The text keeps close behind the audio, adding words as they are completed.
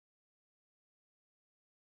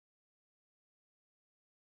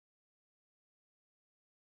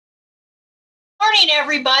morning,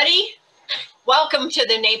 everybody. Welcome to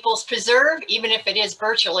the Naples Preserve, even if it is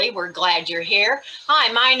virtually. We're glad you're here.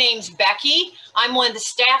 Hi, my name's Becky. I'm one of the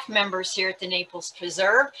staff members here at the Naples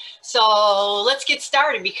Preserve. So let's get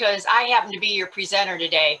started because I happen to be your presenter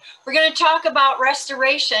today. We're going to talk about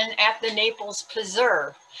restoration at the Naples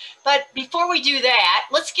Preserve. But before we do that,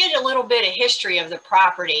 let's get a little bit of history of the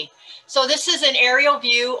property. So this is an aerial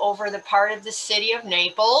view over the part of the city of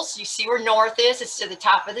Naples. You see where north is, it's to the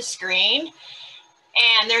top of the screen.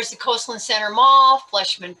 And there's the Coastland Center Mall,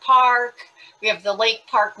 Fleshman Park. We have the Lake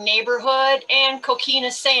Park neighborhood and Coquina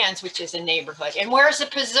Sands, which is a neighborhood. And where's the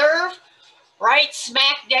preserve? Right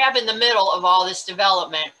smack dab in the middle of all this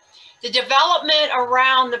development. The development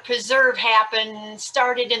around the preserve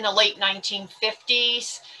started in the late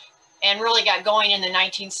 1950s and really got going in the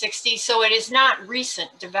 1960s. So it is not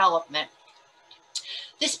recent development.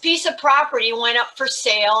 This piece of property went up for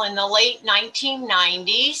sale in the late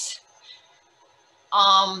 1990s.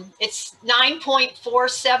 It's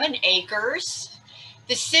 9.47 acres.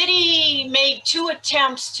 The city made 2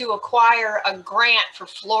 attempts to acquire a grant for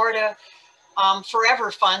Florida Forever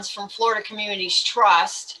funds from Florida Communities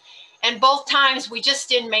Trust. And both times we just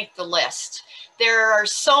didn't make the list. There are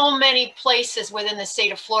so many places within the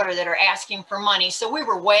state of Florida that are asking for money. So we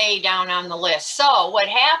were way down on the list. So what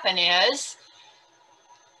happened is,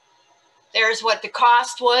 there's what the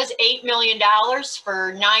cost was, $8 million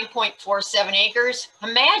for 9.47 acres.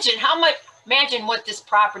 Imagine what this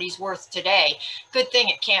property's worth today. Good thing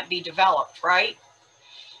it can't be developed, right?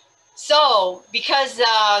 So because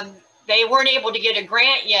they weren't able to get a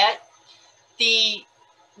grant yet, the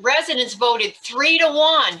residents voted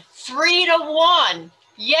 3-to-1,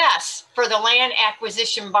 yes, for the land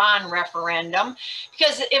acquisition bond referendum,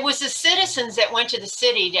 because it was the citizens that went to the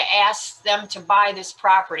city to ask them to buy this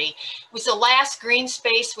property. It was the last green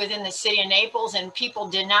space within the city of Naples, and people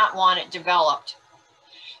did not want it developed.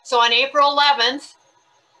 So on April 11th,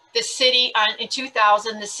 in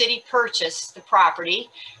 2000, the city purchased the property.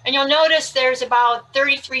 And you'll notice there's about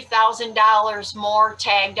 $33,000 more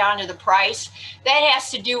tagged onto the price. That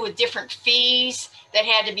has to do with different fees that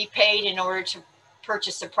had to be paid in order to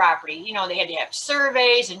purchase the property. You know, they had to have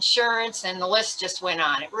surveys, insurance, and the list just went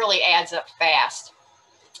on. It really adds up fast.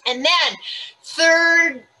 And then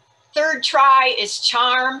third try is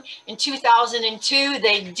charm. In 2002,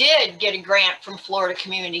 they did get a grant from Florida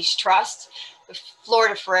Communities Trust, the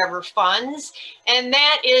Florida Forever funds, and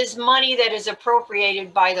that is money that is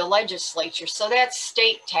appropriated by the legislature. So that's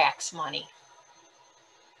state tax money.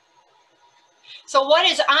 So what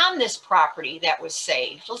is on this property that was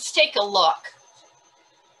saved? Let's take a look.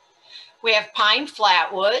 We have pine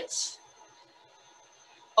flatwoods,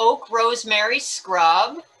 oak rosemary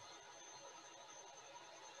scrub,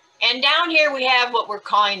 and down here we have what we're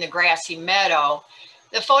calling the grassy meadow.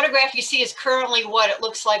 The photograph you see is currently what it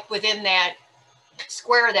looks like within that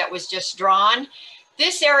square that was just drawn.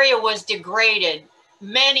 This area was degraded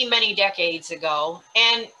many, many decades ago,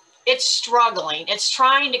 and it's struggling. It's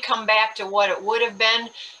trying to come back to what it would have been,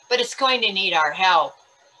 but it's going to need our help.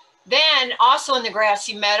 Then also in the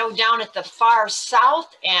grassy meadow down at the far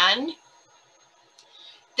south end,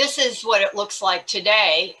 this is what it looks like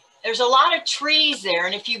today. There's a lot of trees there,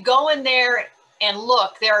 and if you go in there and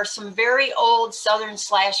look, there are some very old southern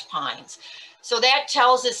slash pines. So that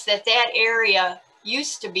tells us that that area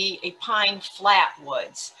used to be a pine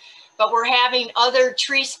flatwoods, but we're having other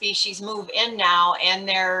tree species move in now, and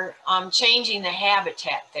they're changing the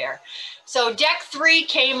habitat there. So deck 3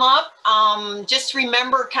 came up. Just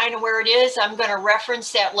remember kind of where it is. I'm going to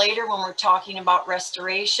reference that later when we're talking about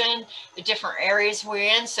restoration, the different areas we're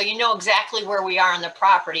in, so you know exactly where we are on the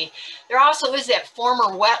property. There also is that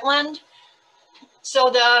former wetland. So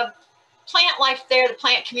the plant life there, the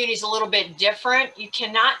plant community is a little bit different. You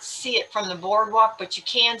cannot see it from the boardwalk, but you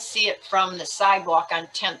can see it from the sidewalk on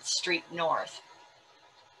 10th Street North.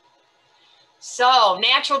 So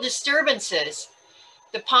natural disturbances.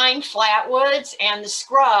 The pine flatwoods and the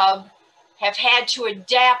scrub have had to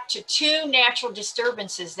adapt to 2 natural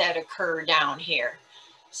disturbances that occur down here.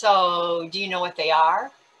 So do you know what they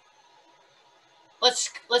are?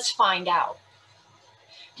 Let's find out.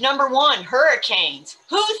 Number 1, hurricanes.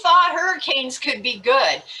 Who thought hurricanes could be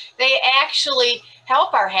good? They actually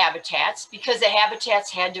help our habitats because the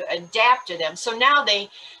habitats had to adapt to them. So now they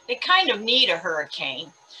kind of need a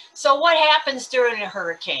hurricane. So what happens during a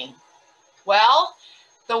hurricane? Well,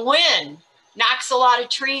 the wind knocks a lot of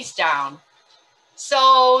trees down.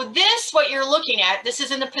 So this, what you're looking at, this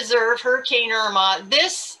is in the preserve, Hurricane Irma.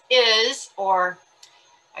 This is, or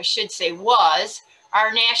I should say was,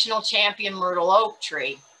 our national champion myrtle oak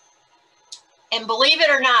tree. And believe it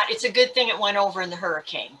or not, it's a good thing it went over in the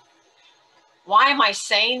hurricane. Why am I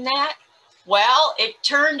saying that? Well, it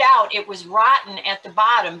turned out it was rotten at the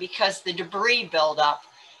bottom because the debris built up.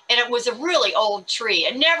 And it was a really old tree.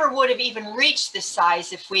 It never would have even reached this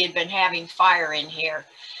size if we had been having fire in here.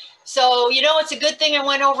 So, you know, it's a good thing I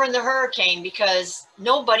went over in the hurricane because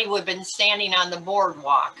nobody would have been standing on the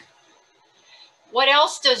boardwalk. What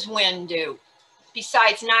else does wind do?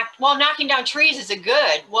 Besides knocking down trees is a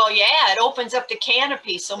good. Well, yeah, it opens up the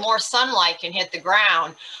canopy so more sunlight can hit the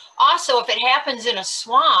ground. Also, if it happens in a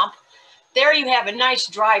swamp, there you have a nice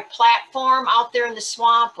dry platform out there in the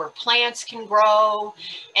swamp where plants can grow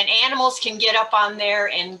and animals can get up on there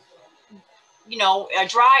and, you know, a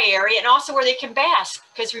dry area, and also where they can bask.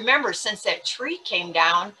 Because remember, since that tree came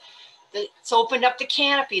down, it's opened up the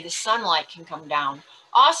canopy, the sunlight can come down.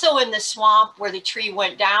 Also in the swamp where the tree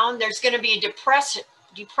went down, there's going to be a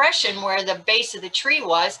depression where the base of the tree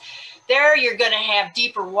was. There you're going to have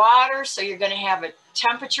deeper water, so you're going to have a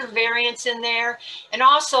temperature variance in there. And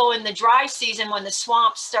also in the dry season, when the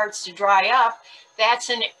swamp starts to dry up, that's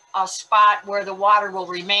a spot where the water will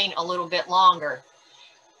remain a little bit longer.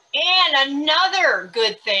 And another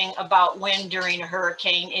good thing about wind during a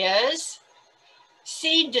hurricane is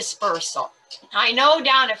seed dispersal. I know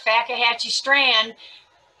down at Fakahatchee Strand,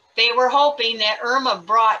 they were hoping that Irma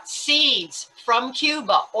brought seeds from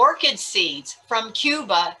Cuba, orchid seeds from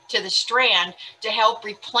Cuba to the Strand to help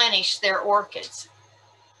replenish their orchids.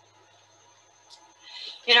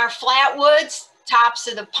 In our flatwoods, tops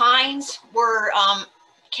of the pines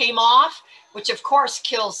came off, which of course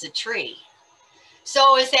kills the tree.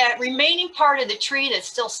 So is that remaining part of the tree that's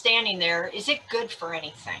still standing there, is it good for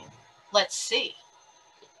anything? Let's see.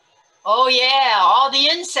 Oh yeah, all the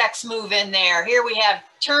insects move in there. Here we have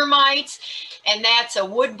termites, and that's a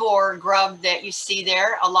wood borer grub that you see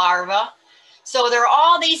there, a larva. So there are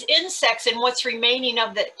all these insects in what's remaining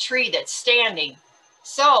of the tree that's standing.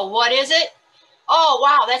 So what is it? Oh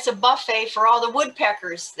wow, that's a buffet for all the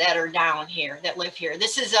woodpeckers that are down here, that live here.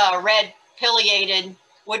 This is a red pileated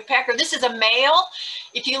woodpecker. This is a male.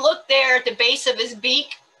 If you look there at the base of his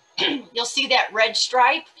beak, you'll see that red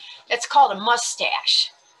stripe. That's called a mustache.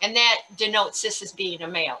 And that denotes this as being a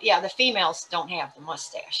male. Yeah, the females don't have the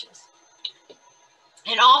mustaches.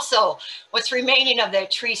 And also, what's remaining of that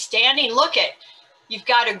tree standing, look at, you've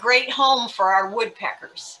got a great home for our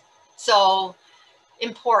woodpeckers. So,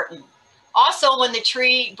 important. Also, when the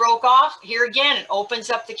tree broke off, here again, it opens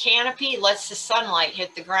up the canopy, lets the sunlight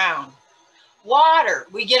hit the ground. Water,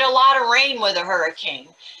 we get a lot of rain with a hurricane.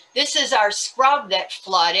 This is our scrub that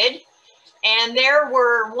flooded, and there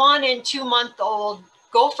were 1 and 2 month old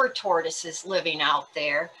gopher tortoises living out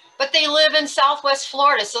there, but they live in Southwest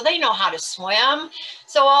Florida, so they know how to swim.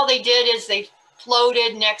 So all they did is they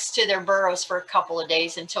floated next to their burrows for a couple of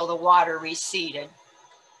days until the water receded.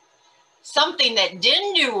 Something that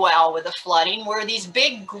didn't do well with the flooding were these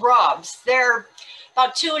big grubs. They're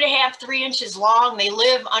about 2.5, 3 inches long. They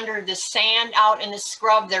live under the sand out in the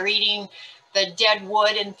scrub. They're eating the dead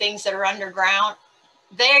wood and things that are underground.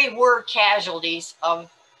 They were casualties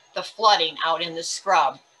of the flooding out in the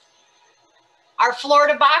scrub. Our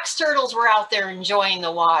Florida box turtles were out there enjoying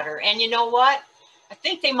the water. And you know what? I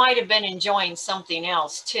think they might have been enjoying something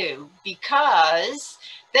else too, because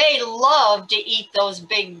they love to eat those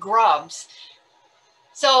big grubs.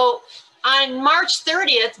 So on March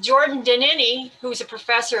 30th, Jordan Danini, who's a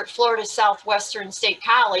professor at Florida Southwestern State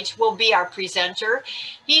College, will be our presenter.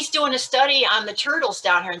 He's doing a study on the turtles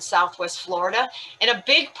down here in Southwest Florida, and a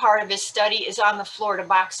big part of his study is on the Florida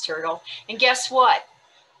box turtle. And guess what?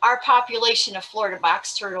 Our population of Florida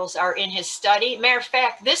box turtles are in his study. Matter of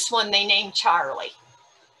fact, this one they named Charlie.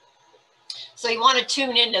 So you want to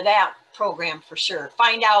tune into that program for sure.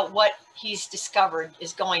 Find out what he's discovered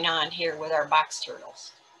is going on here with our box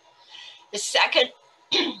turtles. The second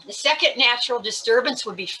natural disturbance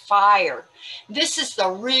would be fire. This is the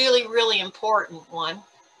really, really important one.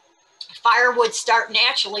 Fire would start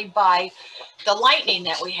naturally by the lightning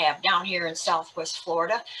that we have down here in Southwest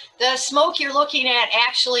Florida. The smoke you're looking at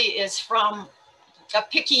actually is from a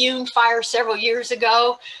Picayune fire several years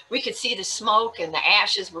ago. We could see the smoke and the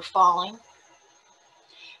ashes were falling.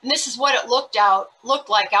 And this is what it looked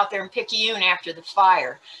like out there in Picayune after the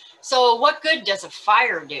fire. So what good does a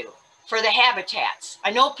fire do for the habitats?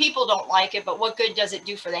 I know people don't like it, but what good does it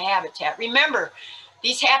do for the habitat? Remember,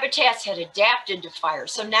 these habitats had adapted to fire,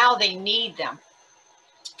 so now they need them.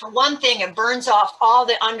 For one thing, it burns off all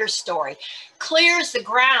the understory, clears the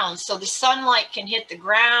ground so the sunlight can hit the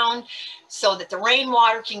ground, so that the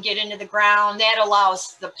rainwater can get into the ground. That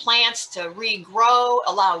allows the plants to regrow,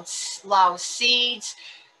 allows seeds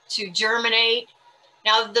to germinate.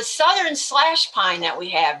 Now, the southern slash pine that we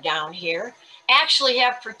have down here actually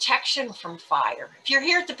have protection from fire. If you're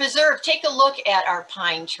here at the preserve, take a look at our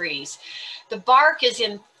pine trees. The bark is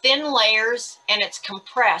in thin layers and it's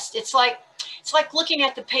compressed. It's like looking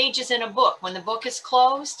at the pages in a book. When the book is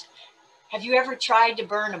closed, have you ever tried to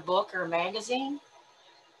burn a book or a magazine?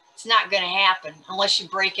 It's not going to happen unless you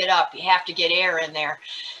break it up. You have to get air in there.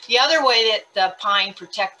 The other way that the pine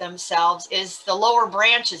protect themselves is the lower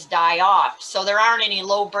branches die off. So there aren't any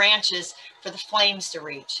low branches for the flames to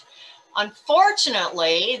reach.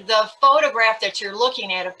 Unfortunately, the photograph that you're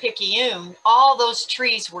looking at of Picayune, all those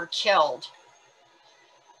trees were killed.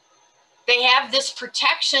 They have this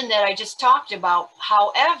protection that I just talked about.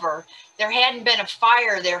 However, there hadn't been a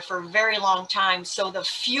fire there for a very long time. So the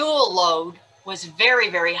fuel load was very,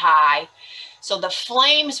 very high. So the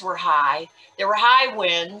flames were high. There were high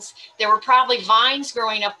winds. There were probably vines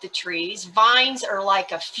growing up the trees. Vines are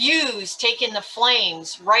like a fuse taking the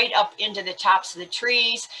flames right up into the tops of the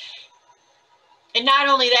trees. And not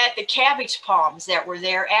only that, the cabbage palms that were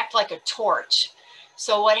there act like a torch.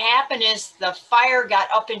 So what happened is the fire got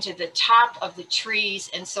up into the top of the trees,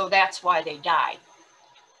 and so that's why they died.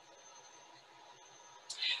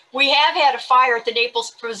 We have had a fire at the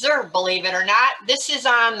Naples Preserve, believe it or not. This is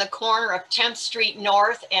on the corner of 10th Street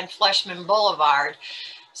North and Fleshman Boulevard.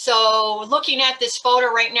 So looking at this photo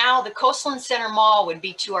right now, the Coastland Center Mall would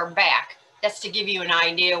be to our back. That's to give you an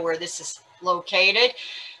idea where this is located.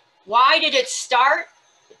 Why did it start?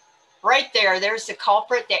 Right there, there's the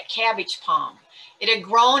culprit, that cabbage palm. It had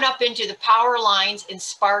grown up into the power lines and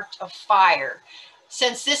sparked a fire.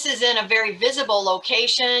 Since this is in a very visible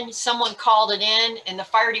location, someone called it in and the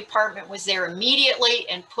fire department was there immediately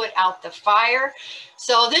and put out the fire.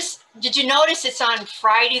 So this, did you notice it's on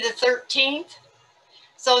Friday the 13th?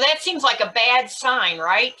 So that seems like a bad sign,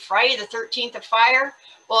 right? Friday the 13th of fire?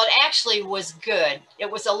 Well, it actually was good. It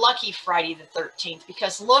was a lucky Friday the 13th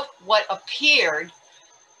because look what appeared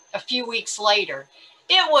a few weeks later.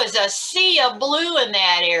 It was a sea of blue in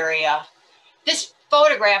that area. This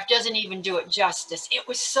photograph doesn't even do it justice. It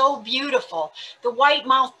was so beautiful. The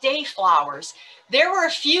white-mouthed dayflowers. There were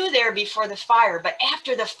a few there before the fire, but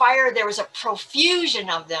after the fire, there was a profusion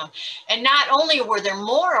of them. And not only were there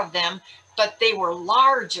more of them, but they were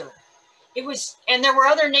larger. And there were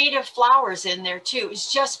other native flowers in there too. It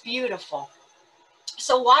was just beautiful.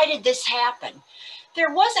 So why did this happen?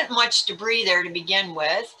 There wasn't much debris there to begin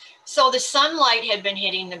with. So the sunlight had been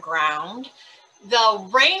hitting the ground. The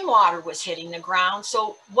rainwater was hitting the ground.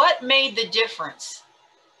 So what made the difference?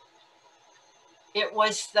 It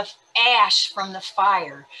was the ash from the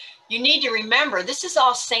fire. You need to remember, this is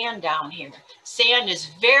all sand down here. Sand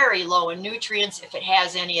is very low in nutrients, if it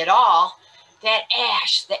has any at all. That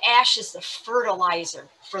ash, the ash is the fertilizer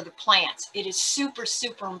for the plants. It is super,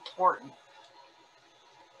 super important.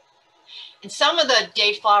 And some of the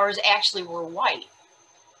dayflowers actually were white.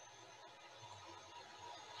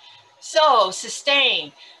 So,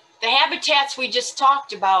 sustain. The habitats we just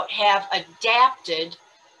talked about have adapted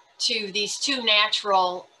to these two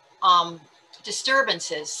natural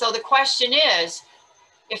disturbances. So the question is,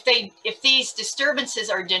 if these disturbances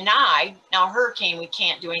are denied, now a hurricane we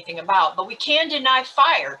can't do anything about, but we can deny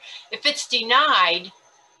fire. If it's denied,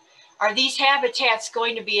 are these habitats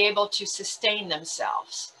going to be able to sustain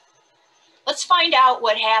themselves? Let's find out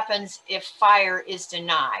what happens if fire is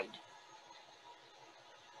denied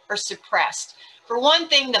or suppressed. For one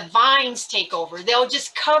thing, the vines take over. They'll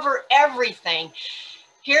just cover everything.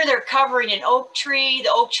 Here they're covering an oak tree.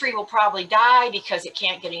 The oak tree will probably die because it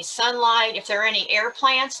can't get any sunlight. If there are any air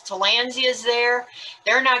plants, Tillandsia is there.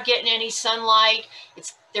 They're not getting any sunlight.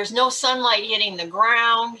 There's no sunlight hitting the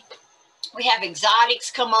ground. We have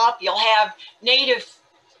exotics come up. You'll have native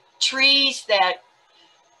trees that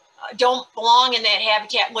don't belong in that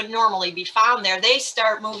habitat, would normally be found there. They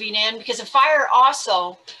start moving in because a fire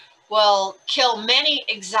also will kill many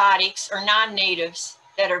exotics or non-natives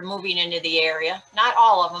that are moving into the area. Not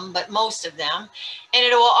all of them, but most of them. And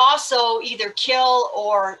it will also either kill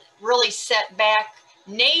or really set back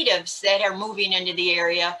natives that are moving into the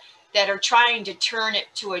area that are trying to turn it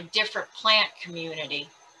to a different plant community.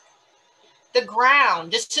 The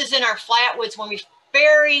ground, this is in our flatwoods when we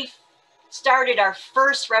started our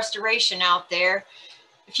first restoration out there.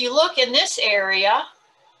 If you look in this area,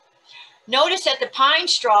 notice that the pine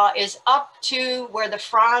straw is up to where the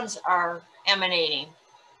fronds are emanating.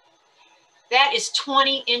 That is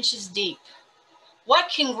 20 inches deep. What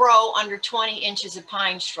can grow under 20 inches of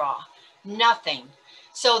pine straw? Nothing.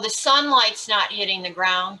 So the sunlight's not hitting the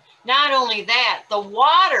ground. Not only that, the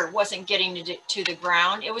water wasn't getting to the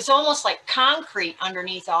ground. It was almost like concrete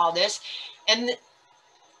underneath all this. And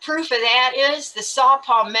proof of that is the saw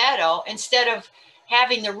palmetto, instead of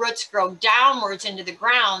having the roots grow downwards into the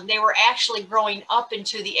ground. They were actually growing up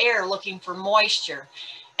into the air looking for moisture.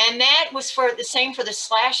 And that was for the same for the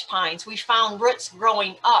slash pines. We found roots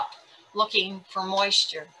growing up looking for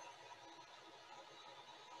moisture.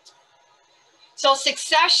 So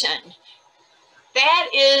succession, that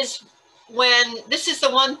is when, this is the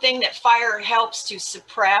one thing that fire helps to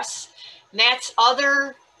suppress, and that's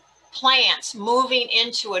other plants moving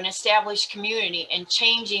into an established community and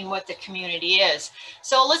changing what the community is.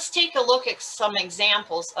 So let's take a look at some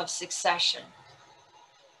examples of succession.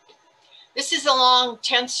 This is along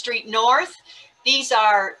 10th Street North. These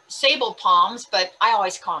are sable palms, but I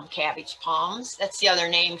always call them cabbage palms. That's the other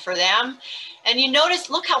name for them. And you notice,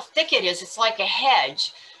 look how thick it is. It's like a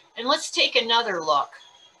hedge. And let's take another look.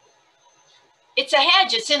 It's a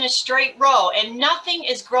hedge, it's in a straight row, and nothing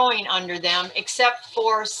is growing under them except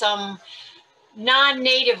for some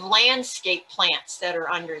non-native landscape plants that are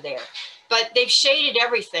under there. But they've shaded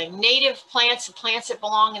everything. Native plants, the plants that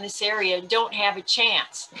belong in this area, don't have a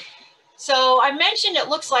chance. So I mentioned it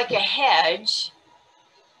looks like a hedge.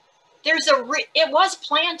 It was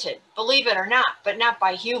planted, believe it or not, but not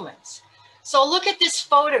by humans. So look at this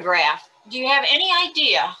photograph. Do you have any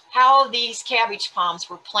idea how these cabbage palms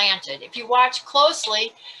were planted? If you watch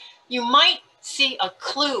closely, you might see a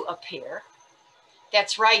clue appear.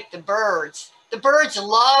 That's right, the birds. The birds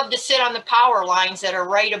love to sit on the power lines that are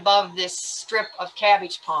right above this strip of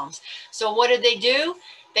cabbage palms. So what do?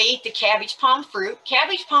 They eat the cabbage palm fruit.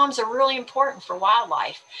 Cabbage palms are really important for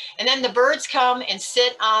wildlife. And then the birds come and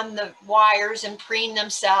sit on the wires and preen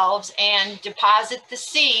themselves and deposit the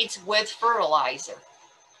seeds with fertilizer.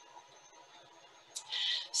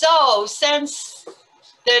 So since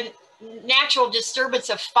the natural disturbance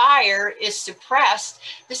of fire is suppressed,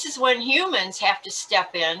 this is when humans have to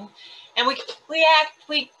step in, and we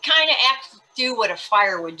kind of do what a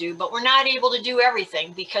fire would do, but we're not able to do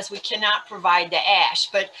everything because we cannot provide the ash.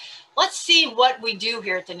 But let's see what we do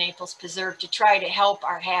here at the Naples Preserve to try to help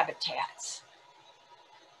our habitats.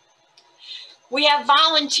 We have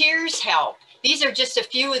volunteers help. These are just a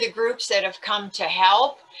few of the groups that have come to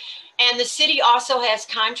help. And the city also has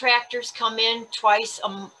contractors come in twice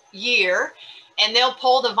a year, and they'll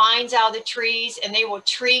pull the vines out of the trees, and they will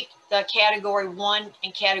treat the Category 1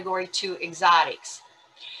 and Category 2 exotics.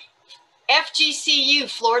 FGCU,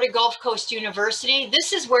 Florida Gulf Coast University,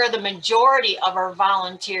 this is where the majority of our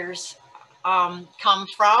volunteers come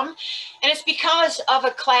from, and it's because of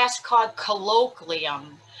a class called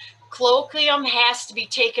colloquium. Colloquium has to be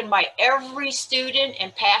taken by every student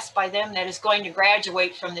and passed by them that is going to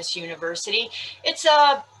graduate from this university. It's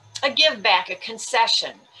a give back, a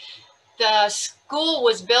concession. The school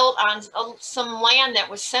was built on some land that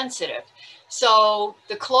was sensitive. So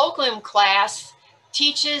the colloquium class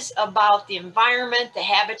teaches about the environment, the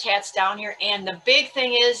habitats down here, and the big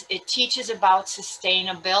thing is it teaches about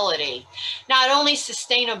sustainability. Not only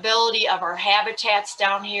sustainability of our habitats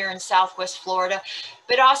down here in Southwest Florida,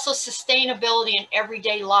 but also sustainability in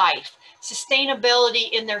everyday life,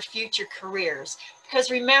 sustainability in their future careers. Because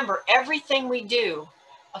remember, everything we do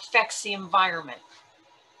affects the environment.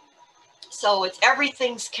 So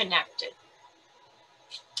everything's connected.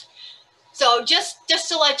 So just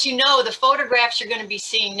to let you know, the photographs you're going to be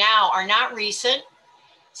seeing now are not recent.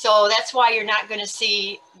 So that's why you're not going to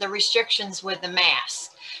see the restrictions with the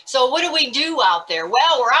mask. So what do we do out there?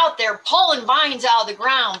 Well, we're out there pulling vines out of the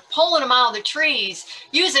ground, pulling them out of the trees,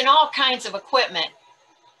 using all kinds of equipment.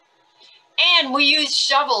 And we use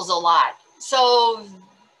shovels a lot. So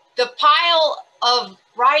the pile of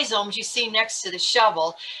rhizomes you see next to the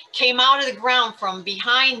shovel came out of the ground from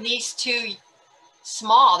behind these two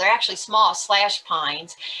they're actually small slash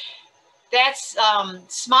pines. That's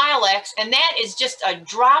Smilex, and that is just a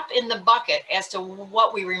drop in the bucket as to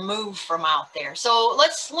what we remove from out there. So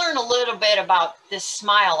let's learn a little bit about this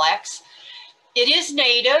Smilex. It is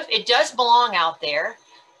native, it does belong out there.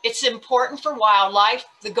 It's important for wildlife.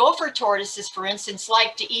 The gopher tortoises, for instance,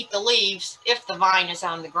 like to eat the leaves if the vine is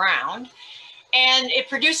on the ground. And it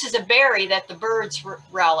produces a berry that the birds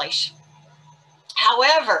relish.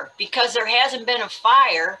 However, because there hasn't been a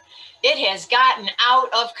fire, it has gotten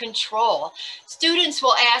out of control. Students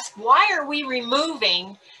will ask, why are we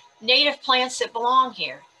removing native plants that belong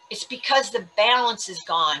here? It's because the balance is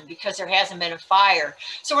gone because there hasn't been a fire.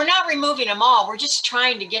 So we're not removing them all. We're just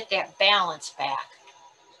trying to get that balance back.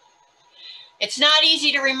 It's not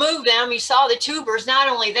easy to remove them. You saw the tubers. Not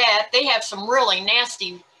only that, they have some really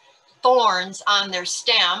nasty thorns on their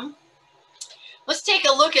stem. Let's take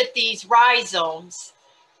a look at these rhizomes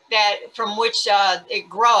from which it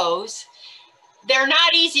grows. They're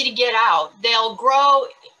not easy to get out. They'll grow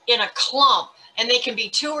in a clump, and they can be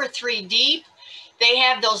 2 or 3 deep. They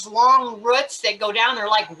have those long roots that go down. They're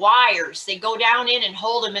like wires. They go down in and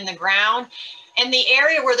hold them in the ground. And the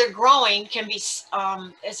area where they're growing can be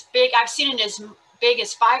as big. I've seen it as big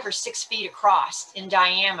as 5 or 6 feet across in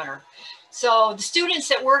diameter. So the students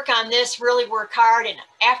that work on this really work hard, and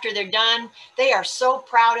after they're done, they are so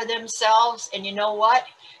proud of themselves. And you know what?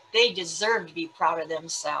 They deserve to be proud of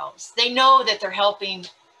themselves. They know that they're helping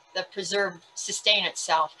the preserve sustain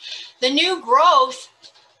itself. The new growth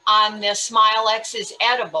on the Smile-X is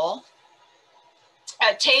edible.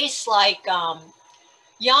 It tastes like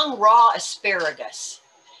young raw asparagus.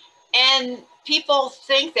 And people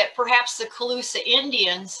think that perhaps the Calusa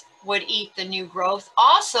Indians would eat the new growth.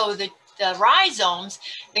 Also, the rhizomes,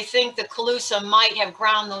 they think the Calusa might have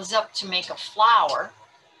ground those up to make a flour.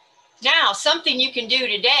 Now, something you can do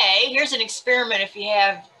today, here's an experiment if you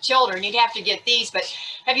have children, you'd have to get these, but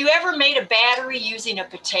have you ever made a battery using a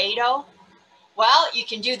potato? Well, you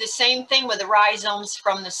can do the same thing with the rhizomes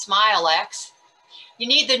from the Smile-X. You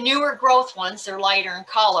need the newer growth ones, they're lighter in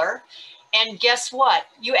color. And guess what?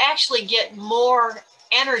 You actually get more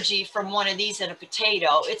energy from one of these than a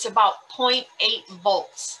potato. It's about 0.8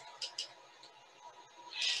 volts.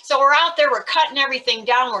 So we're out there, we're cutting everything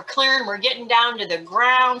down, we're clearing, we're getting down to the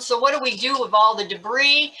ground. So what do we do with all the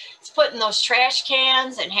debris? It's put in those trash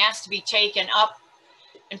cans and has to be taken up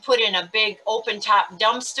and put in a big open top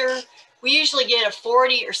dumpster. We usually get a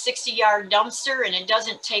 40 or 60 yard dumpster, and it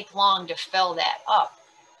doesn't take long to fill that up.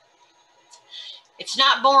 It's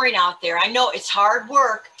not boring out there. I know it's hard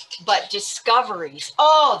work, but discoveries,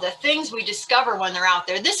 oh, the things we discover when they're out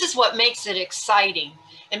there. This is what makes it exciting.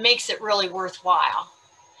 It makes it really worthwhile.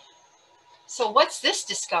 So what's this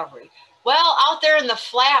discovery? Well, out there in the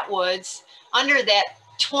flatwoods, under that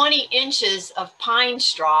 20 inches of pine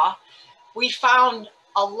straw, we found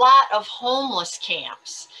a lot of homeless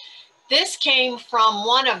camps. This came from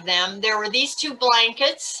one of them. There were these 2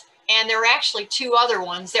 blankets, and there were actually 2 other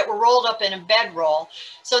ones that were rolled up in a bedroll.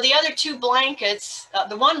 So the other 2 blankets,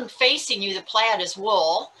 the one facing you, the plaid, is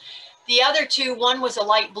wool. The other 2, one was a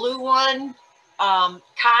light blue one,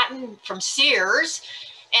 cotton from Sears,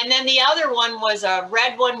 and then the other one was a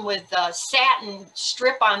red one with a satin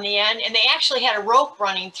strip on the end, and they actually had a rope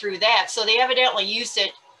running through that. So they evidently used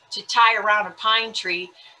it to tie around a pine tree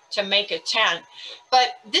to make a tent.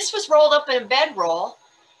 But this was rolled up in a bedroll,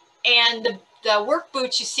 and the work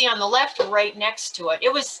boots you see on the left are right next to it.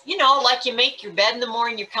 It was, you know, like you make your bed in the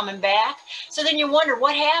morning, you're coming back. So then you wonder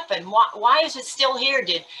what happened. Why is it still here?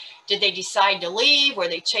 Did they decide to leave? Were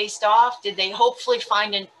they chased off? Did they hopefully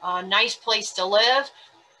find a nice place to live?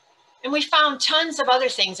 And we found tons of other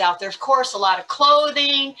things out there. Of course, a lot of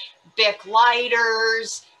clothing, Bic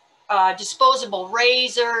lighters, disposable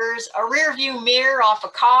razors, a rear view mirror off a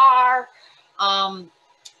car, a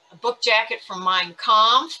book jacket from Mein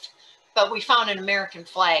Kampf, but we found an American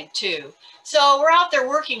flag too. So we're out there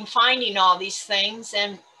working, finding all these things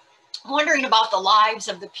and wondering about the lives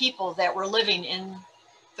of the people that were living in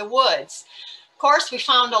the woods. Of course, we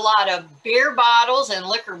found a lot of beer bottles and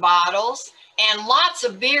liquor bottles, and lots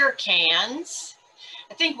of beer cans.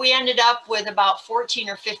 I think we ended up with about 14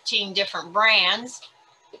 or 15 different brands.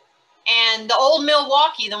 And the old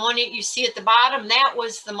Milwaukee, the one that you see at the bottom, that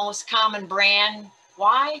was the most common brand.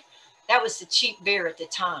 Why? That was the cheap beer at the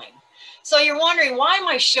time. So you're wondering, why am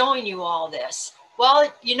I showing you all this?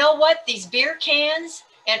 Well, you know what? These beer cans,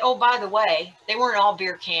 and oh, by the way, they weren't all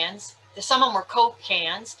beer cans. Some of them were Coke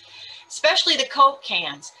cans, especially the Coke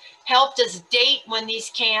cans, helped us date when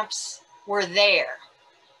these camps were there.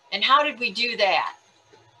 And how did we do that?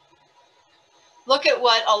 Look at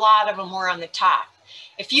what a lot of them were on the top.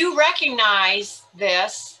 If you recognize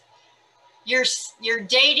this, you're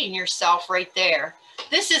dating yourself right there.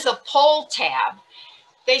 This is a pull tab.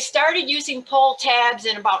 They started using pull tabs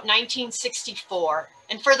in about 1964.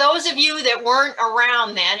 And for those of you that weren't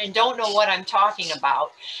around then and don't know what I'm talking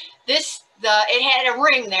about, it had a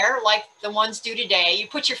ring there like the ones do today. You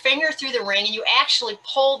put your finger through the ring and you actually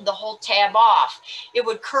pulled the whole tab off. It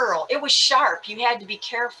would curl. It was sharp. You had to be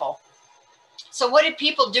careful. So what did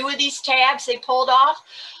people do with these tabs they pulled off?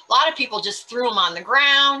 A lot of people just threw them on the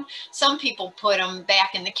ground. Some people put them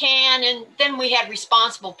back in the can, and then we had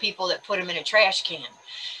responsible people that put them in a trash can.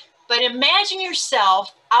 But imagine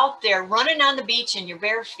yourself out there running on the beach in your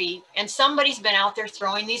bare feet, and somebody's been out there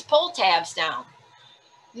throwing these pull tabs down.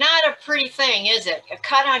 Not a pretty thing, is it? A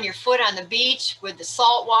cut on your foot on the beach with the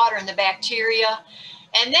salt water and the bacteria.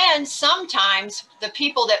 And then sometimes the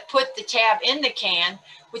people that put the tab in the can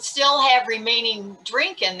would still have remaining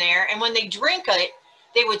drink in there. And when they drink it,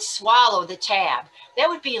 they would swallow the tab. That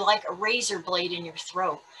would be like a razor blade in your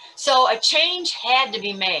throat. So a change had to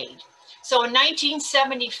be made. So in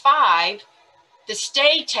 1975, The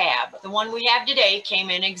stay tab, the one we have today, came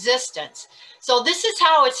in existence. So this is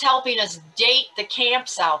how it's helping us date the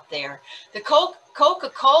camps out there. The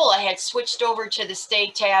Coca-Cola had switched over to the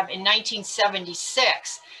stay tab in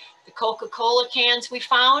 1976. The Coca-Cola cans we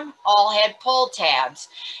found all had pull tabs,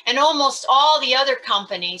 and almost all the other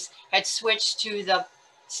companies had switched to the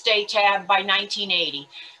stay tab by 1980.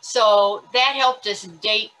 So that helped us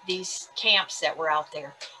date these camps that were out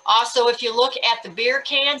there. Also, if you look at the beer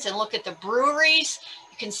cans and look at the breweries,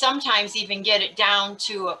 you can sometimes even get it down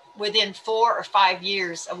to within 4 or 5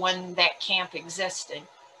 years of when that camp existed.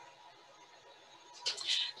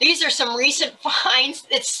 These are some recent finds.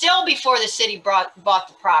 It's still before the city bought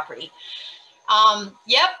the property.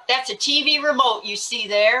 Yep, that's a TV remote you see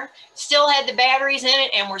there. Still had the batteries in it,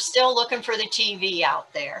 and we're still looking for the TV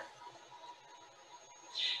out there.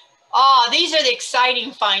 Oh, these are the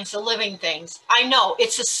exciting finds, the living things. I know,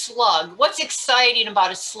 it's a slug. What's exciting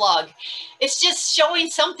about a slug? It's just showing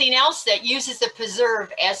something else that uses the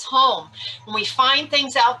preserve as home. When we find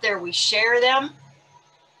things out there, we share them.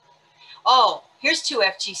 Oh, here's 2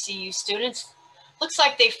 FGCU students. Looks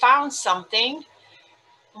like they found something.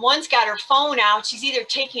 One's got her phone out. She's either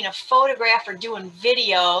taking a photograph or doing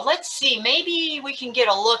video. Let's see, maybe we can get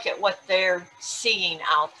a look at what they're seeing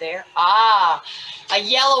out there. Ah, a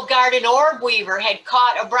yellow garden orb weaver had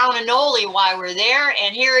caught a brown anole while we're there,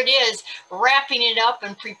 and here it is, wrapping it up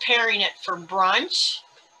and preparing it for brunch.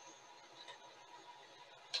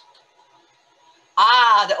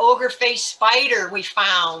 Ah, the ogre-faced spider we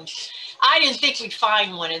found. I didn't think we'd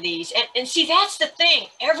find one of these. And see, that's the thing.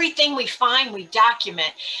 Everything we find, we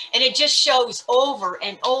document. And it just shows over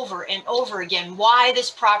and over and over again why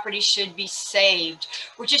this property should be saved.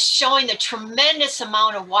 We're just showing the tremendous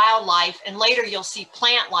amount of wildlife, and later you'll see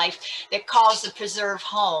plant life that calls the preserve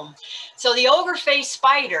home. So the ogre-faced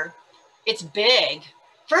spider, it's big.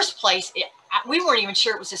 First place, we weren't even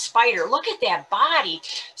sure it was a spider. Look at that body.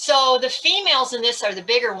 So the females in this are the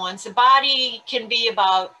bigger ones. The body can be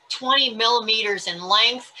about 20 millimeters in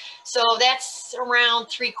length. So that's around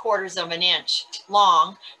 3/4 of an inch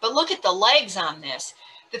long. But look at the legs on this.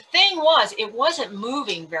 The thing was, it wasn't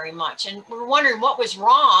moving very much. And we're wondering what was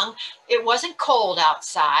wrong. It wasn't cold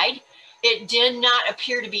outside. It did not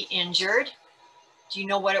appear to be injured. Do you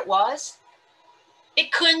know what it was?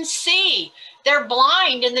 It couldn't see. They're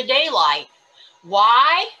blind in the daylight.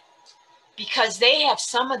 Why? Because they have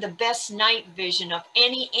some of the best night vision of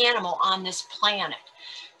any animal on this planet.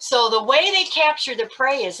 So the way they capture the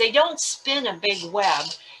prey is they don't spin a big web.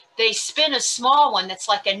 They spin a small one that's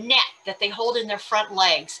like a net that they hold in their front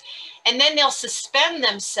legs. And then they'll suspend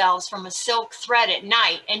themselves from a silk thread at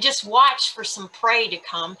night and just watch for some prey to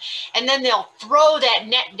come. And then they'll throw that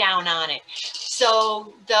net down on it.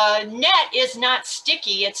 So the net is not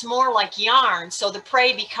sticky, it's more like yarn. So the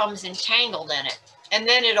prey becomes entangled in it. And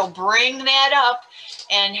then it'll bring that up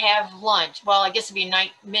and have lunch. Well, I guess it'd be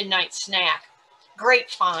a midnight snack.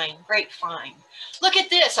 Great find, great find. Look at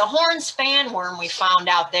this, a horned spanworm we found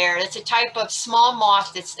out there. It's a type of small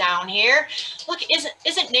moth that's down here. Look,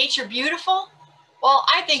 isn't nature beautiful? Well,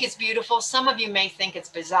 I think it's beautiful. Some of you may think it's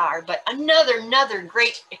bizarre, but another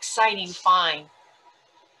great, exciting find.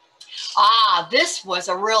 Ah, this was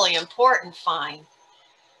a really important find.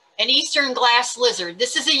 An eastern glass lizard.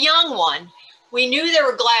 This is a young one. We knew there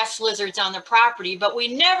were glass lizards on the property, but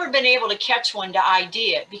we've never been able to catch one to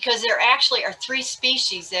ID it because there actually are 3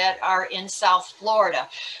 species that are in South Florida.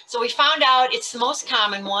 So we found out it's the most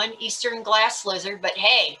common one, eastern glass lizard, but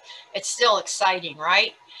hey, it's still exciting,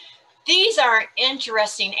 right? These are an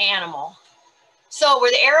interesting animal. So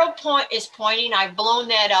where the arrow point is pointing, I've blown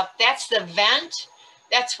that up. That's the vent.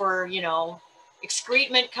 That's where, you know,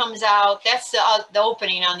 excrement comes out. That's the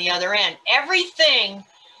opening on the other end. Everything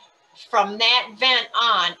from that vent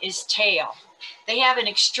on is tail. They have an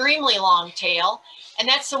extremely long tail, and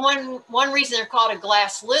that's the one reason they're called a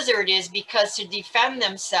glass lizard is because to defend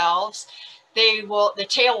themselves, the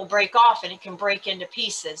tail will break off and it can break into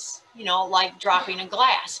pieces, you know, like dropping a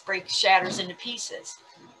glass, shatters into pieces.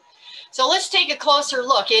 So let's take a closer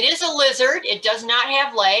look. It is a lizard. It does not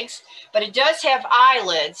have legs, but it does have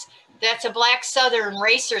eyelids. That's a black southern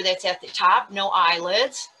racer that's at the top, no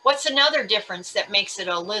eyelids. What's another difference that makes it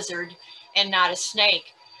a lizard and not a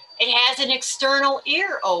snake? It has an external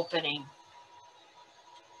ear opening.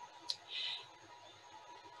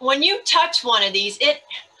 When you touch one of these, they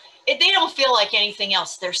don't feel like anything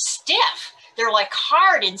else. They're stiff. They're like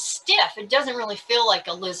hard and stiff. It doesn't really feel like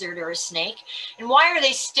a lizard or a snake. And why are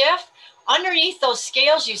they stiff? Underneath those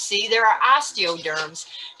scales you see, there are osteoderms.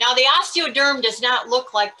 Now the osteoderm does not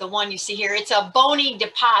look like the one you see here. It's a bony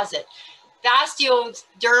deposit. The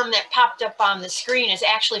osteoderm that popped up on the screen is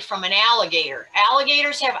actually from an alligator.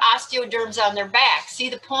 Alligators have osteoderms on their back. See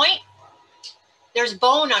the point? There's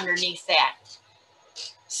bone underneath that.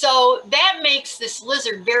 So that makes this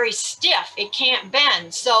lizard very stiff. It can't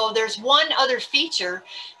bend. So there's one other feature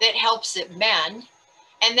that helps it bend,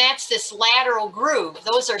 and that's this lateral groove.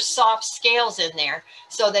 Those are soft scales in there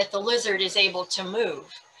so that the lizard is able to move.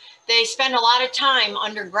 They spend a lot of time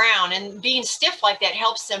underground, and being stiff like that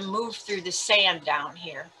helps them move through the sand down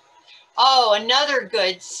here. Oh, another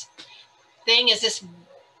good thing is this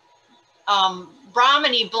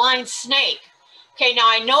Brahminy blind snake. Okay, now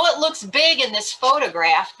I know it looks big in this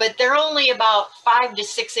photograph, but they're only about 5 to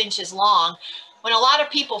 6 inches long. When a lot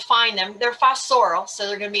of people find them, they're fossorial, so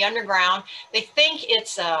they're going to be underground. They think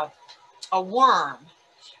it's a worm,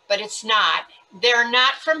 but it's not. They're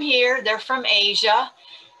not from here. They're from Asia.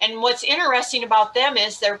 And what's interesting about them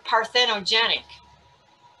is they're parthenogenic.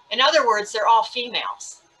 In other words, they're all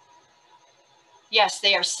females. Yes,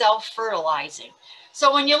 they are self-fertilizing.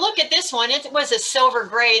 So when you look at this one, it was a silver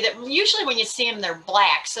gray. That usually when you see them, they're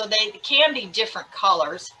black. So they can be different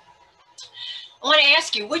colors. I want to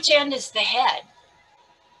ask you, which end is the head?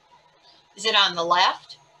 Is it on the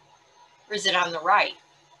left or is it on the right?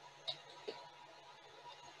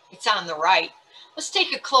 It's on the right. Let's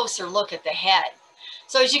take a closer look at the head.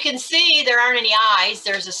 So as you can see, there aren't any eyes.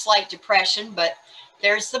 There's a slight depression, but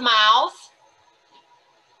there's the mouth.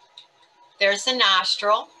 There's the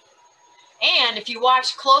nostril. And if you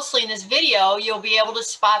watch closely in this video, you'll be able to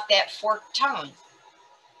spot that forked tongue.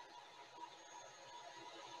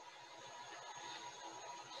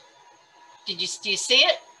 Do you see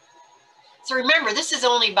it? So remember, this is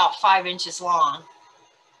only about 5 inches long.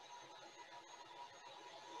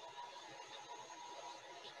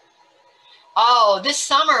 Oh, this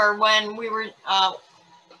summer when we were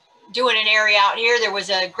doing an area out here, there was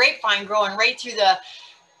a grapevine growing right through the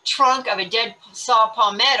trunk of a dead saw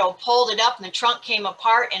palmetto, pulled it up and the trunk came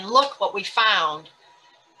apart, and look what we found.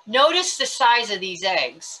 Notice the size of these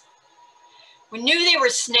eggs. We knew they were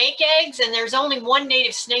snake eggs, and there's only one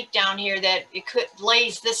native snake down here that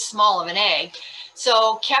lays this small of an egg.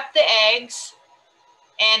 So kept the eggs,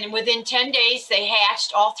 and within 10 days they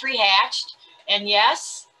hatched, all 3 hatched, and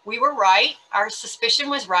yes, we were right. Our suspicion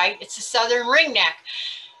was right. It's a southern ringneck.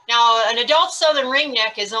 Now, an adult southern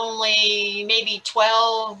ringneck is only maybe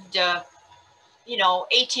 12 to,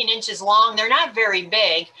 18 inches long. They're not very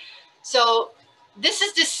big. So this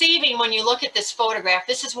is deceiving when you look at this photograph.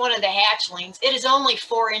 This is one of the hatchlings. It is only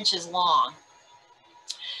 4 inches long.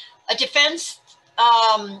 A defense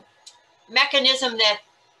mechanism that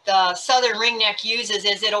the southern ringneck uses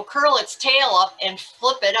is it'll curl its tail up and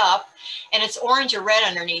flip it up, and it's orange or red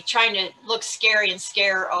underneath, trying to look scary and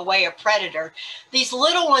scare away a predator. These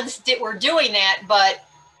little ones were doing that, but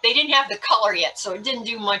they didn't have the color yet, so it didn't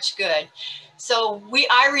do much good. So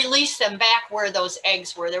I released them back where those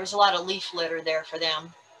eggs were. There was a lot of leaf litter there for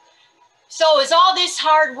them. So is all this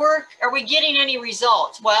hard work, are we getting any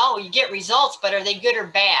results? Well, you get results, but are they good or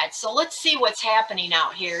bad? So let's see what's happening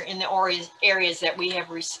out here in the areas that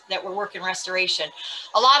we're working restoration.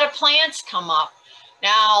 A lot of plants come up.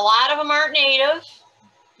 Now, a lot of them aren't native.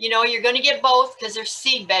 You're going to get both because there's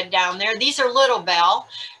seed bed down there. These are little bell.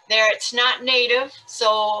 It's not native,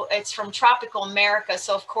 so it's from tropical America.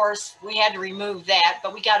 So of course we had to remove that,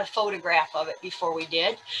 but we got a photograph of it before we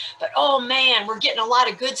did. But oh man, we're getting a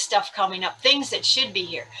lot of good stuff coming up, things that should be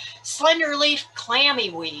here. Slender leaf clammy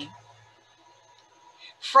weed,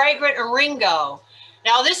 fragrant oringo.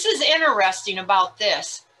 Now this is interesting about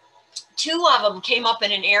this. 2 of them came up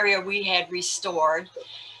in an area we had restored,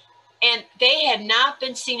 and they had not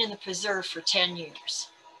been seen in the preserve for 10 years.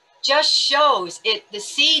 Just shows it. The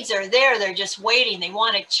seeds are there. They're just waiting. They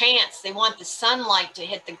want a chance. They want the sunlight to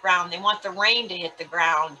hit the ground. They want the rain to hit the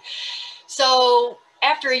ground. So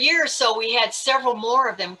after a year or so, we had several more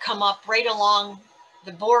of them come up right along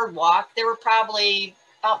the boardwalk. There were probably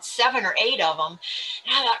about 7 or 8 of them.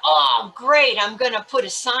 And I thought, oh, great. I'm going to put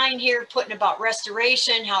a sign here putting about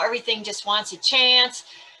restoration, how everything just wants a chance.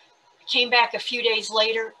 Came back a few days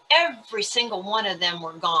later. Every single one of them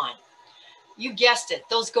were gone. You guessed it,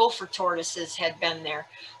 those gopher tortoises had been there.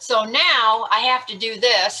 So now I have to do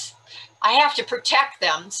this. I have to protect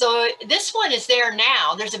them. So this one is there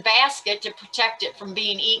now. There's a basket to protect it from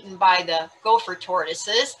being eaten by the gopher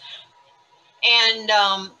tortoises. And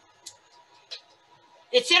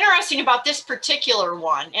it's interesting about this particular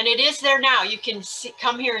one, and it is there now. You can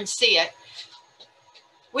come here and see it.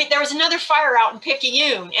 There was another fire out in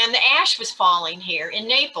Picayune, and the ash was falling here in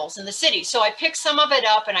Naples, in the city. So I picked some of it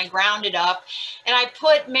up and I ground it up, and I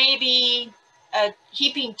put maybe a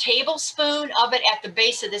heaping tablespoon of it at the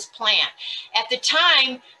base of this plant. At the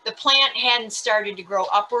time, the plant hadn't started to grow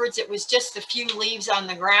upwards. It was just a few leaves on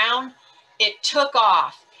the ground. It took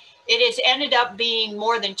off. It has ended up being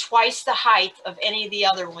more than twice the height of any of the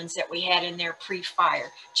other ones that we had in there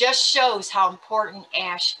pre-fire. Just shows how important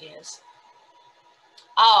ash is.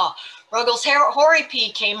 Oh, Ruggles Hoary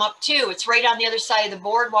Pea came up too. It's right on the other side of the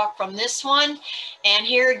boardwalk from this one. And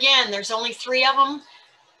here again, there's only 3 of them.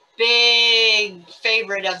 Big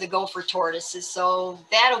favorite of the gopher tortoises. So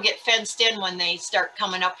that'll get fenced in when they start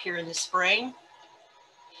coming up here in the spring.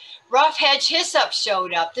 Rough hedge hyssop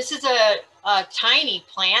showed up. This is a tiny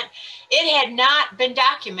plant. It had not been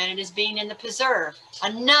documented as being in the preserve.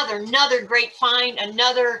 Another great find,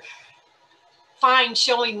 another find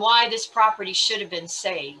showing why this property should have been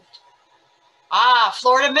saved. Ah,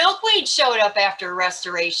 Florida milkweed showed up after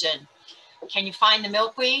restoration. Can you find the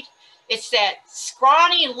milkweed? It's that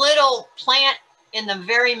scrawny little plant in the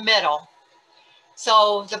very middle.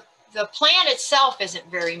 So the plant itself isn't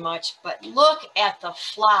very much, but look at the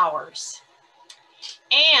flowers.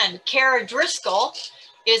 And Kara Driscoll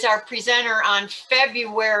is our presenter on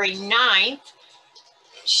February 9th.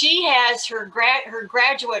 She has her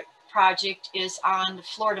graduate project is on the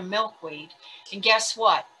Florida milkweed. And guess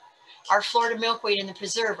what? Our Florida milkweed and the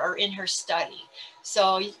preserve are in her study.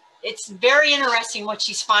 So it's very interesting what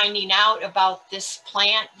she's finding out about this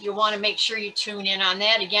plant. You want to make sure you tune in on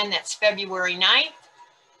that. Again, that's February 9th.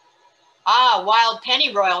 Ah, wild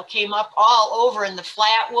pennyroyal came up all over in the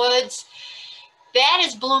flatwoods. That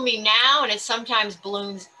is blooming now, and it sometimes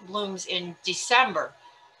blooms in December.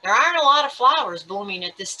 There aren't a lot of flowers blooming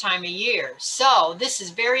at this time of year. So this is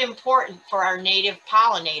very important for our native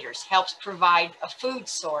pollinators, helps provide a food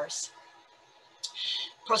source.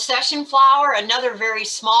 Procession flower, another very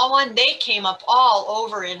small one. They came up all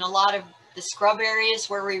over in a lot of the scrub areas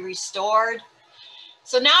where we restored.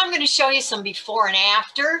 So now I'm going to show you some before and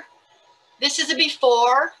after. This is a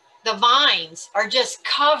before. The vines are just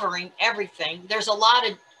covering everything. There's a lot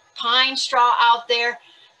of pine straw out there.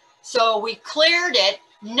 So we cleared it.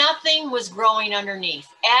 Nothing was growing underneath.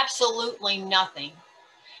 Absolutely nothing.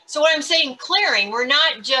 So when I'm saying clearing, we're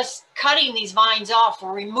not just cutting these vines off.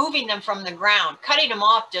 We're removing them from the ground. Cutting them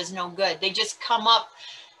off does no good. They just come up.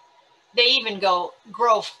 They even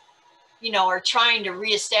grow, you know, are trying to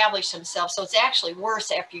reestablish themselves. So it's actually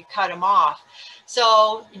worse after you cut them off.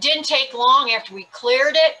 So it didn't take long after we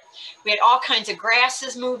cleared it. We had all kinds of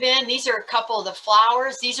grasses move in. These are a couple of the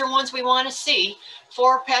flowers. These are ones we want to see.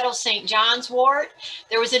 4-petal St. John's wort.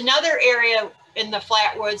 There was another area in the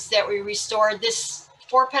flatwoods that we restored. This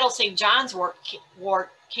 4-petal St. John's wort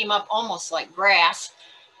came up almost like grass.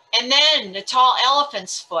 And then the tall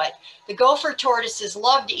elephant's foot. The gopher tortoises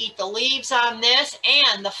love to eat the leaves on this,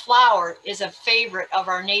 and the flower is a favorite of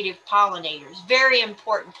our native pollinators. Very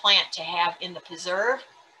important plant to have in the preserve.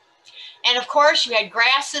 And of course, you had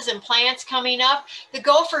grasses and plants coming up. The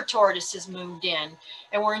gopher tortoises moved in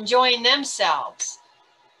and were enjoying themselves.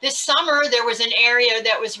 This summer, there was an area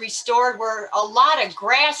that was restored where a lot of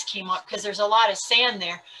grass came up because there's a lot of sand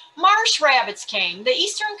there. Marsh rabbits came. The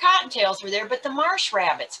eastern cottontails were there, but the marsh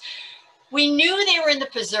rabbits. We knew they were in the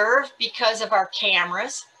preserve because of our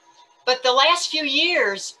cameras, but the last few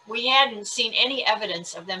years, we hadn't seen any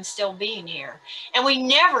evidence of them still being here. And we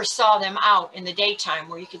never saw them out in the daytime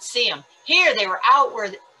where you could see them. Here, they were out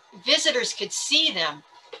where visitors could see them.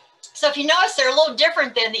 So if you notice, they're a little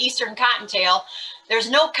different than the eastern cottontail. There's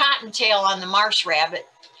no cottontail on the marsh rabbit.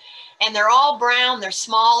 And they're all brown, they're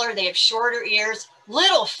smaller, they have shorter ears,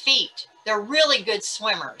 little feet. They're really good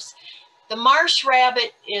swimmers. The marsh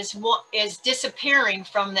rabbit is disappearing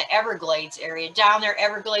from the Everglades area, down there,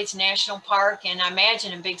 Everglades National Park, and I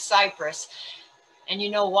imagine in Big Cypress. And you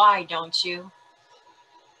know why, don't you?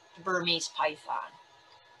 The Burmese python.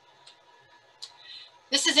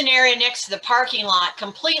 This is an area next to the parking lot,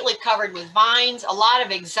 completely covered with vines, a lot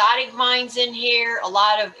of exotic vines in here, a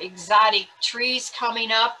lot of exotic trees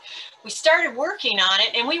coming up. We started working on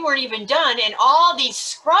it and we weren't even done, and all these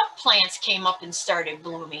scrub plants came up and started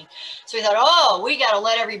blooming. So we thought, oh, we got to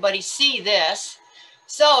let everybody see this.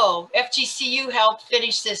 So FGCU helped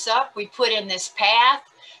finish this up. We put in this path,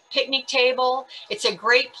 picnic table. It's a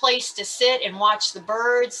great place to sit and watch the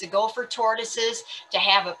birds, the gopher tortoises, to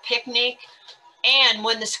have a picnic. And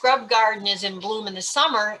when the scrub garden is in bloom in the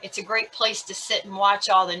summer, it's a great place to sit and watch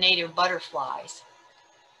all the native butterflies.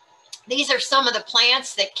 These are some of the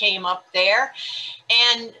plants that came up there.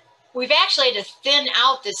 And we've actually had to thin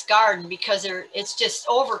out this garden because it's just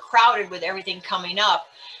overcrowded with everything coming up.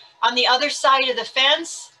 On the other side of the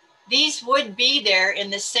fence, these would be there in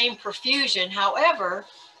the same profusion. However,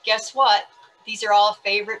 guess what? These are all a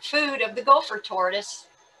favorite food of the gopher tortoise.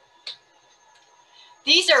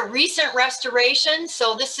 These are recent restorations,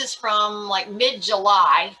 so this is from like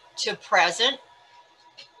mid-July to present.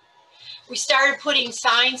 We started putting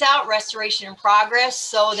signs out, restoration in progress,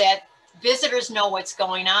 so that visitors know what's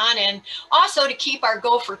going on, and also to keep our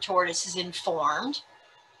gopher tortoises informed.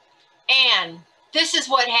 And this is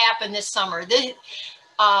what happened this summer.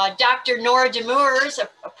 Dr. Nora Demers,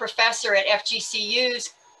 a professor at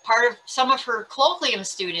FGCU's, some of her colloquium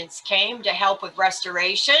students came to help with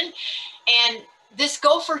restoration, and this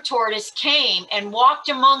gopher tortoise came and walked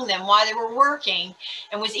among them while they were working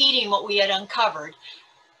and was eating what we had uncovered.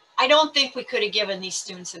 I don't think we could have given these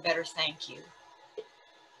students a better thank you.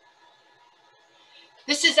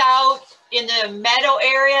 This is out in the meadow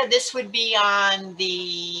area. This would be on the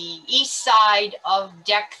east side of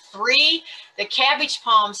deck 3. The cabbage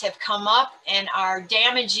palms have come up and are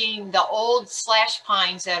damaging the old slash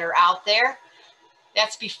pines that are out there.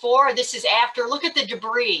 That's before. This is after. Look at the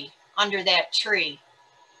debris under that tree.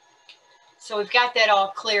 So we've got that all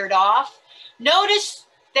cleared off. Notice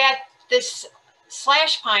that this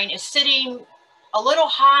slash pine is sitting a little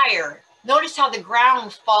higher. Notice how the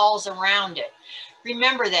ground falls around it.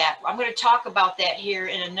 Remember that. I'm going to talk about that here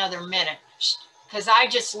in another minute, because I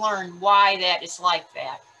just learned why that is like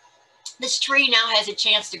that. This tree now has a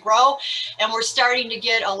chance to grow, and we're starting to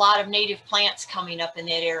get a lot of native plants coming up in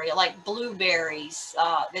that area, like blueberries,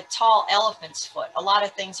 the tall elephant's foot. A lot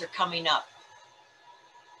of things are coming up.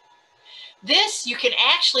 This you can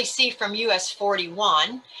actually see from US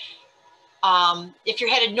 41. If you're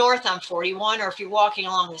headed north on 41, or if you're walking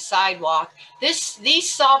along the sidewalk, these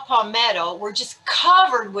saw palmetto were just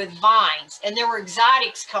covered with vines, and there were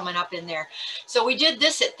exotics coming up in there. So we did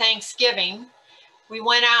this at Thanksgiving. We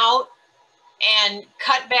went out and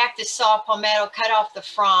cut back the saw palmetto, cut off the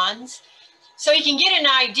fronds, so you can get an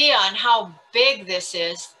idea on how big this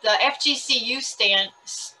is. The FGCU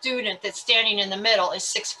student that's standing in the middle is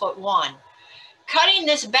 6'1". Cutting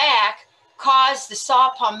this back caused the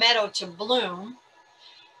saw palmetto to bloom.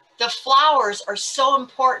 The flowers are so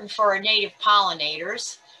important for our native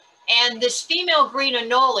pollinators. And this female green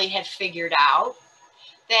anole had figured out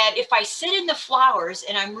that if I sit in the flowers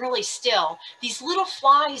and I'm really still, these little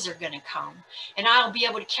flies are going to come and I'll be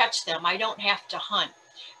able to catch them. I don't have to hunt.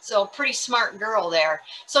 So pretty smart girl there.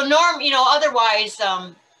 So otherwise,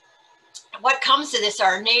 what comes to this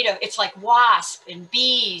are native, it's like wasp and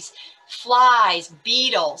bees, flies,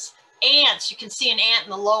 beetles, ants. You can see an ant in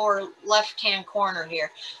the lower left-hand corner here.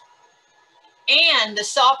 And the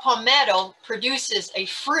saw palmetto produces a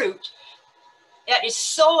fruit that is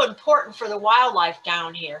so important for the wildlife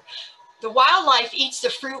down here. The wildlife eats the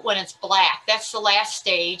fruit when it's black. That's the last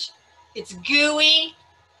stage. It's gooey,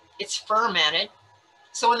 it's fermented.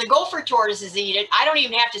 So when the gopher tortoises eat it, I don't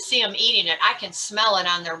even have to see them eating it. I can smell it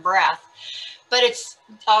on their breath. But it's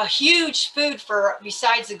a huge food for,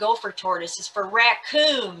 besides the gopher tortoises, for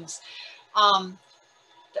raccoons, the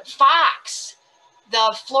fox,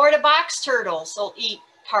 the Florida box turtles will eat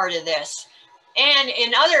part of this. And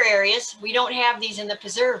in other areas, we don't have these in the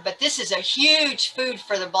preserve, but this is a huge food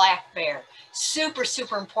for the black bear. Super,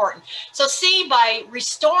 super important. So see, by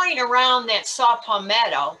restoring around that saw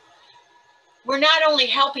palmetto, we're not only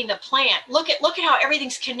helping the plant, look at how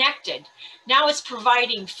everything's connected. Now it's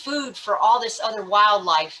providing food for all this other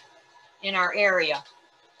wildlife in our area.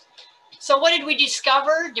 So what did we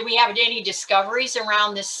discover? Did we have any discoveries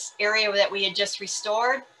around this area that we had just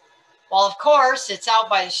restored? Well, of course, it's out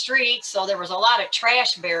by the street, so there was a lot of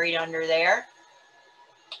trash buried under there.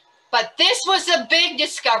 But this was a big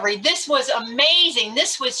discovery. This was amazing.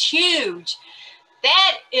 This was huge.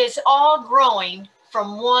 That is all growing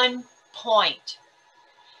from one point.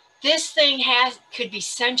 This thing could be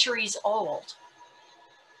centuries old.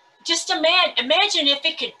 Just imagine if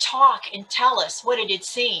it could talk and tell us what it had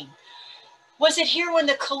seen. Was it here when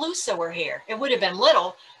the Calusa were here? It would have been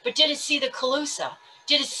little, but did it see the Calusa?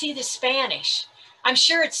 Did it see the Spanish? I'm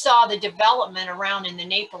sure it saw the development around in the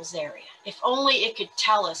Naples area. If only it could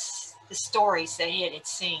tell us the stories that it had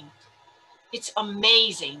seen. It's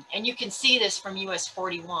amazing, and you can see this from US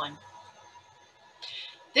 41.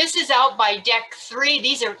 This is out by deck 3.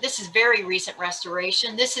 This is very recent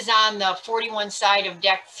restoration. This is on the 41 side of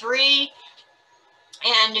deck 3.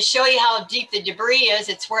 And to show you how deep the debris is,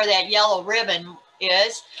 it's where that yellow ribbon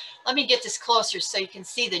is. Let me get this closer so you can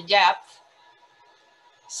see the depth.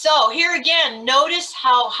 So here again, notice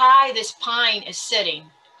how high this pine is sitting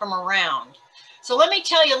from around. So let me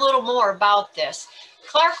tell you a little more about this.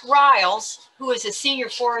 Clark Riles, who is a senior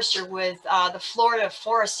forester with the Florida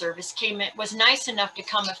Forest Service, was nice enough to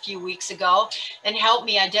come a few weeks ago and help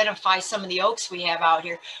me identify some of the oaks we have out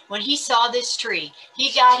here. When he saw this tree,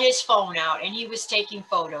 he got his phone out and he was taking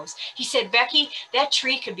photos. He said, Becky, that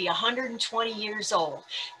tree could be 120 years old.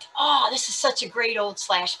 Oh, this is such a great old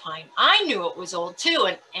slash pine. I knew it was old too,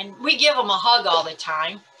 and we give them a hug all the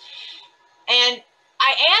time. And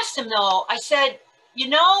I asked him though, I said, you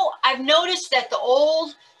know, I've noticed that the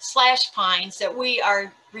old slash pines that we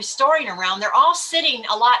are restoring around, they're all sitting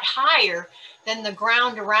a lot higher than the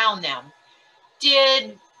ground around them.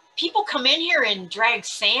 Did people come in here and drag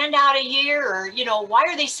sand out of here? Or, you know, why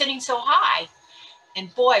are they sitting so high?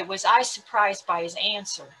 And boy, was I surprised by his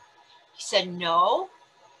answer. He said, no,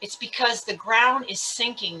 it's because the ground is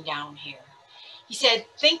sinking down here. He said,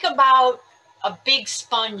 think about a big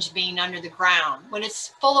sponge being under the ground. When it's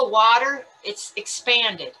full of water, it's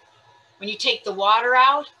expanded. When you take the water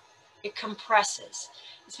out, it compresses.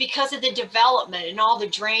 It's because of the development and all the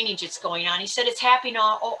drainage that's going on. He said it's happening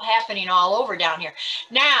all over down here.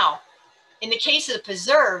 Now, in the case of the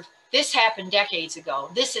preserve, this happened decades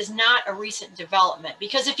ago. This is not a recent development,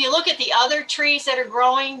 because if you look at the other trees that are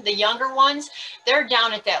growing, the younger ones, they're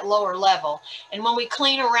down at that lower level. And when we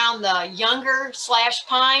clean around the younger slash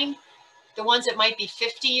pine, the ones that might be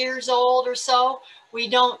 50 years old or so, we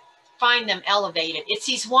don't find them elevated. It's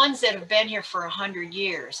these ones that have been here for 100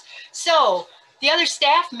 years. So the other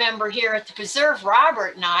staff member here at the preserve,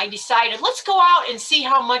 Robert, and I decided, let's go out and see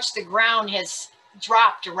how much the ground has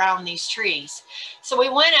dropped around these trees. So we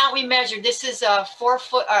went out, we measured. This is a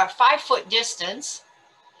 5-foot distance.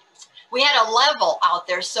 We had a level out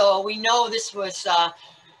there, so we know this was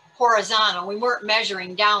horizontal. We weren't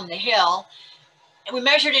measuring down the hill. And we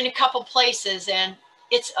measured in a couple places, and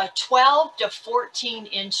it's a 12 to 14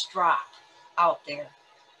 inch drop out there.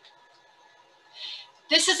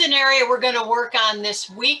 This is an area we're going to work on this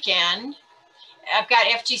weekend. I've got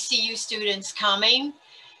FGCU students coming.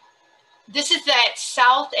 This is that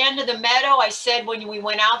south end of the meadow. I said when we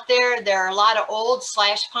went out there, there are a lot of old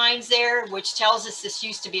slash pines there, which tells us this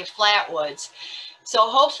used to be a flatwoods. So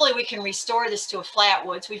hopefully we can restore this to a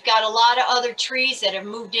flatwoods. We've got a lot of other trees that have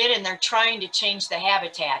moved in and they're trying to change the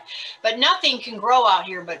habitat. But nothing can grow out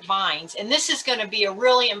here but vines. And this is going to be a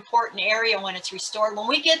really important area when it's restored. When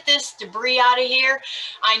we get this debris out of here,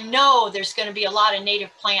 I know there's going to be a lot of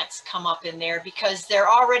native plants come up in there because they're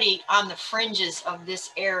already on the fringes of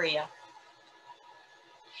this area.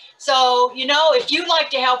 So, you know, if you'd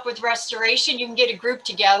like to help with restoration, you can get a group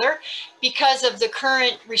together. Because of the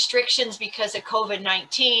current restrictions, because of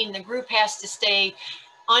COVID-19, the group has to stay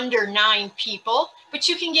under 9 people. But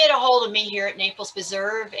you can get a hold of me here at Naples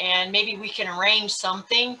Preserve and maybe we can arrange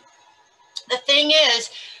something. The thing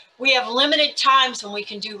is, we have limited times when we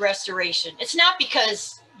can do restoration. It's not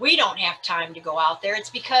because we don't have time to go out there.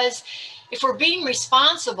 It's because if we're being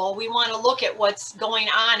responsible, we want to look at what's going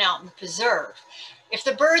on out in the preserve. If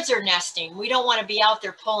the birds are nesting, we don't want to be out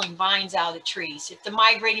there pulling vines out of the trees. If the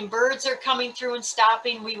migrating birds are coming through and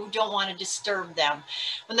stopping, we don't want to disturb them.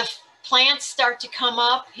 When the plants start to come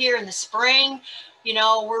up here in the spring, you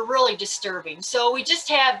know, we're really disturbing. So we just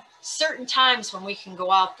have certain times when we can go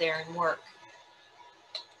out there and work.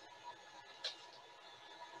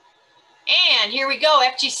 And here we go,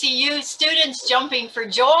 FGCU students jumping for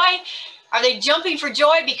joy. Are they jumping for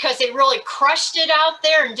joy because they really crushed it out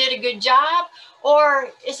there and did a good job? Or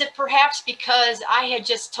is it perhaps because I had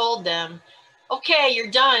just told them, okay, you're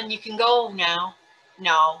done, you can go now?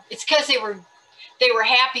 No, it's because they were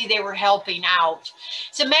happy they were helping out.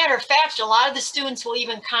 As a matter of fact, a lot of the students will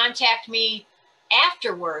even contact me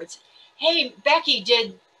afterwards. Hey, Becky,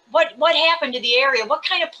 what happened to the area? What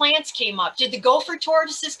kind of plants came up? Did the gopher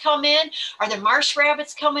tortoises come in? Are the marsh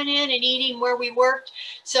rabbits coming in and eating where we worked?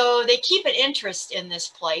 So they keep an interest in this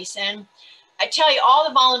place. And I tell you, all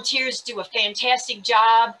the volunteers do a fantastic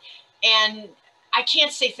job. And I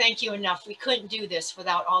can't say thank you enough. We couldn't do this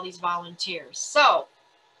without all these volunteers. So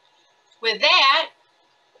with that,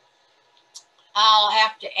 I'll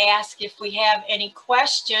have to ask if we have any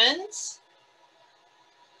questions.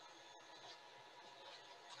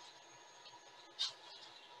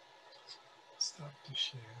 Stop to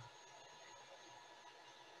share.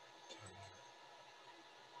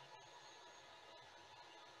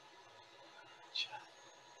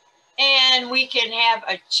 And we can have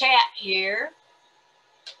a chat here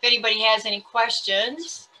if anybody has any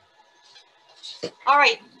questions. All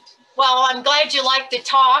right. Well, I'm glad you like the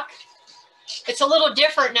talk. It's a little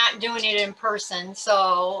different not doing it in person.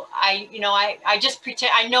 So I just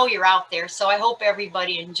pretend I know you're out there. So I hope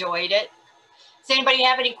everybody enjoyed it. Does anybody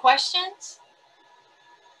have any questions?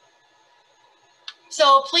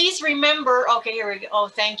 So please remember, okay, here we go. Oh,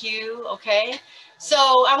 thank you. Okay. So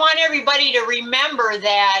I want everybody to remember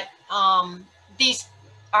that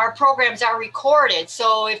our programs are recorded.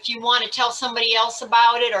 So if you want to tell somebody else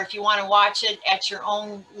about it, or if you want to watch it at your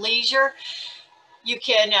own leisure, you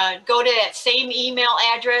can go to that same email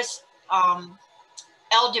address,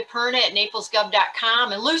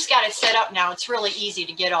 ldeperna@naplesgov.com. And Lou's got it set up now. It's really easy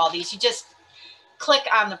to get all these. You just click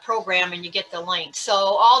on the program and you get the link. So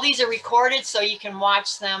all these are recorded so you can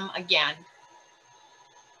watch them again.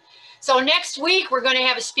 So next week, we're going to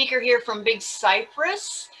have a speaker here from Big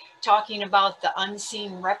Cypress talking about the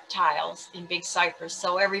unseen reptiles in Big Cypress.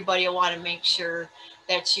 So everybody will want to make sure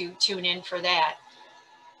that you tune in for that.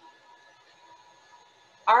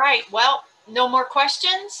 All right, well, no more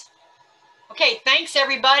questions? Okay, thanks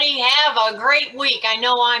everybody. Have a great week. I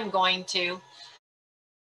know I'm going to.